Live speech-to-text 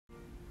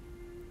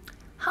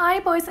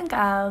Hi boys and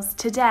girls,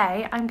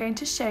 today I'm going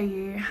to show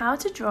you how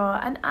to draw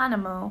an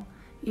animal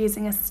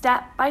using a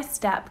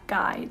step-by-step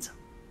guide.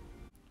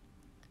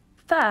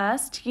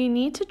 First, you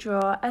need to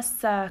draw a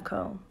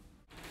circle.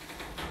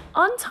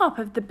 On top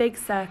of the big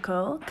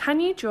circle, can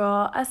you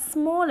draw a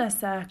smaller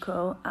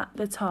circle at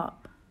the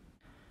top?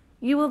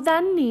 You will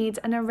then need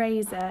an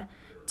eraser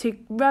to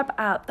rub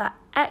out that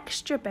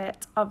extra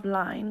bit of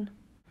line.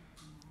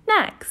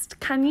 Next,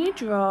 can you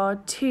draw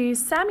two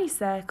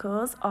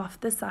semicircles off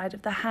the side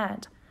of the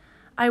head?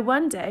 I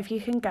wonder if you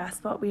can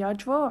guess what we are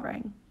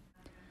drawing.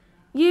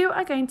 You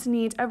are going to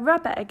need a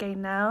rubber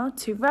again now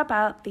to rub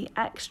out the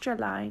extra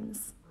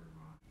lines.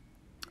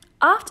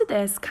 After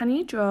this, can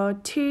you draw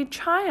two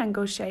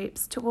triangle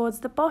shapes towards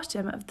the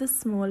bottom of the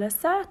smaller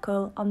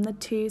circle on the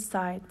two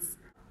sides?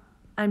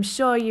 I'm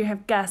sure you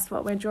have guessed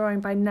what we're drawing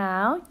by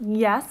now.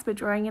 Yes, we're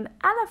drawing an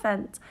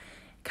elephant.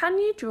 Can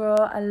you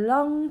draw a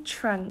long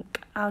trunk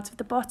out of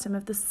the bottom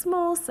of the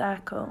small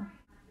circle?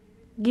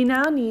 You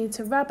now need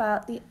to rub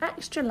out the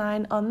extra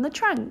line on the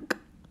trunk.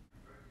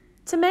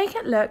 To make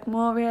it look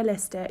more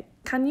realistic,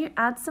 can you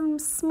add some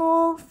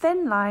small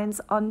thin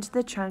lines onto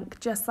the trunk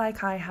just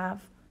like I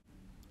have?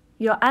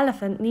 Your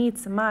elephant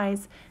needs some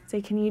eyes,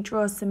 so can you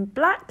draw some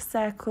black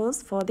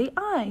circles for the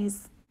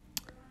eyes?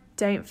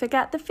 Don't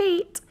forget the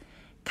feet.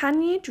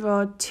 Can you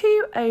draw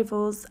two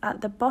ovals at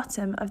the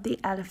bottom of the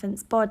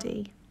elephant's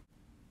body?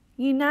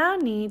 You now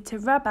need to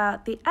rub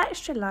out the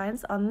extra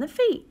lines on the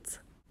feet.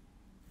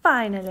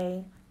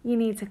 Finally, you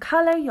need to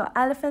colour your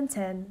elephant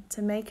in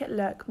to make it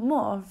look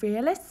more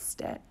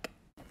realistic.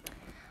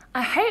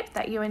 I hope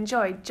that you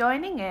enjoyed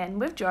joining in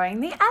with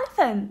drawing the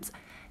elephant.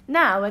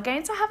 Now we're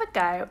going to have a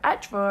go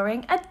at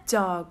drawing a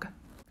dog.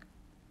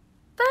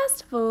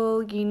 First of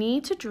all, you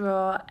need to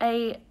draw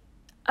an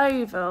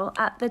oval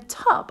at the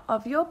top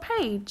of your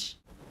page.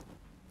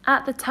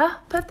 At the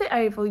top of the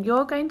oval,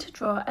 you're going to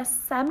draw a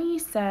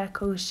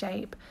semicircle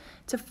shape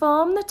to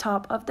form the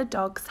top of the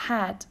dog's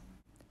head.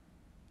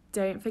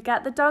 Don't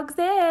forget the dog's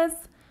ears.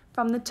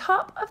 From the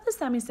top of the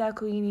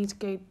semicircle, you need to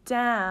go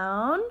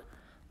down,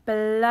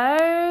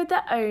 below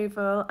the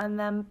oval, and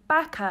then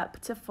back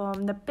up to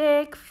form the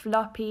big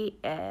floppy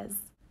ears.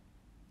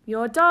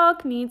 Your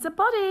dog needs a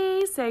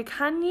body, so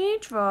can you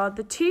draw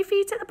the 2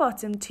 feet at the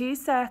bottom, 2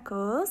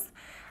 circles,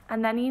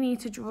 and then you need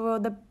to draw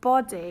the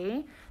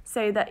body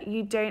so that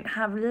you don't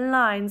have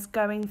lines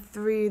going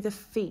through the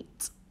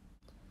feet.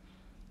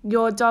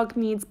 Your dog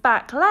needs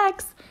back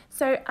legs,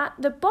 so at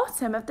the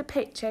bottom of the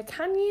picture,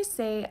 can you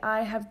see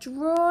I have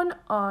drawn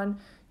on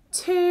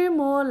 2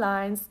 more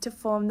lines to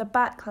form the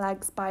back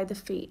legs by the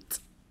feet.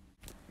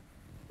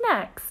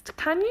 Next,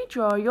 can you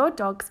draw your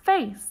dog's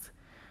face?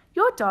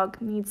 Your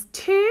dog needs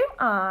 2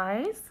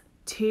 eyes,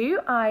 2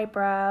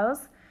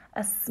 eyebrows,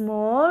 a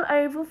small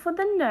oval for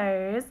the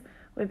nose,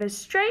 with a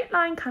straight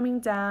line coming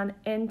down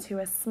into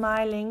a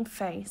smiling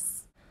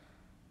face.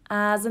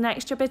 As an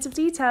extra bit of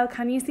detail,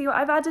 can you see what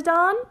I've added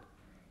on?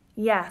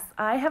 Yes,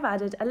 I have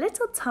added a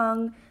little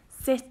tongue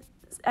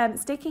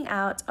sticking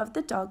out of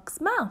the dog's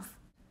mouth.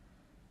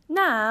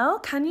 Now,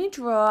 can you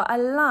draw a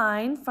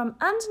line from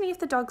underneath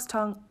the dog's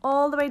tongue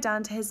all the way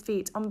down to his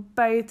feet on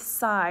both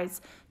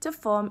sides to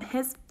form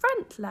his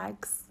front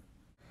legs?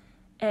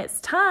 It's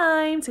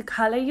time to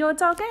colour your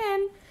dog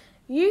in.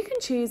 You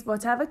can choose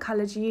whatever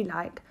colours you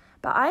like,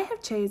 but I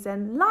have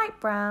chosen light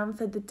brown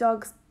for the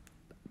dog's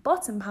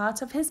bottom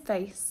part of his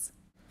face.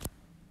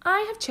 I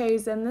have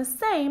chosen the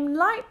same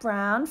light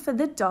brown for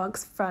the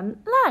dog's front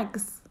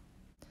legs.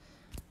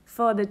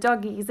 For the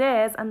doggy's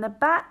ears and the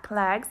back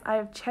legs, I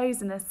have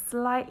chosen a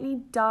slightly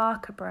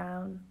darker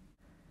brown.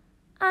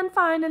 And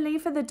finally,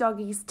 for the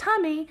doggy's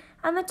tummy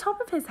and the top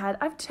of his head,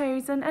 I've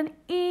chosen an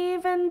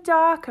even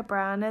darker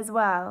brown as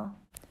well.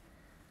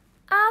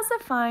 As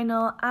a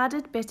final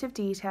added bit of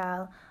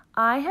detail,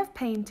 I have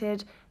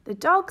painted the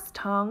dog's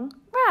tongue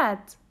red.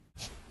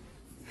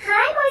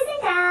 Hi boys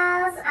and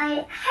girls,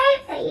 I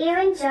hope that you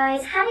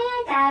enjoyed having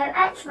a go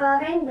at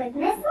drawing with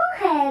Miss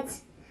Moorhead.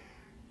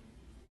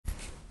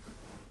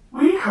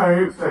 We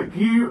hope that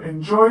you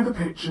enjoy the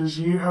pictures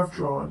you have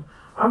drawn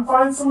and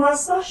find somewhere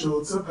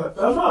special to put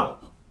them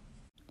up.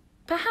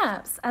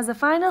 Perhaps, as a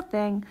final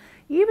thing,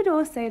 you would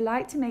also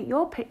like to make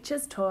your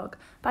pictures talk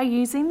by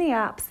using the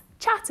apps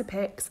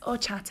Chatterpix or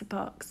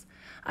Chatterbox.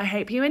 I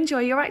hope you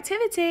enjoy your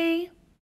activity.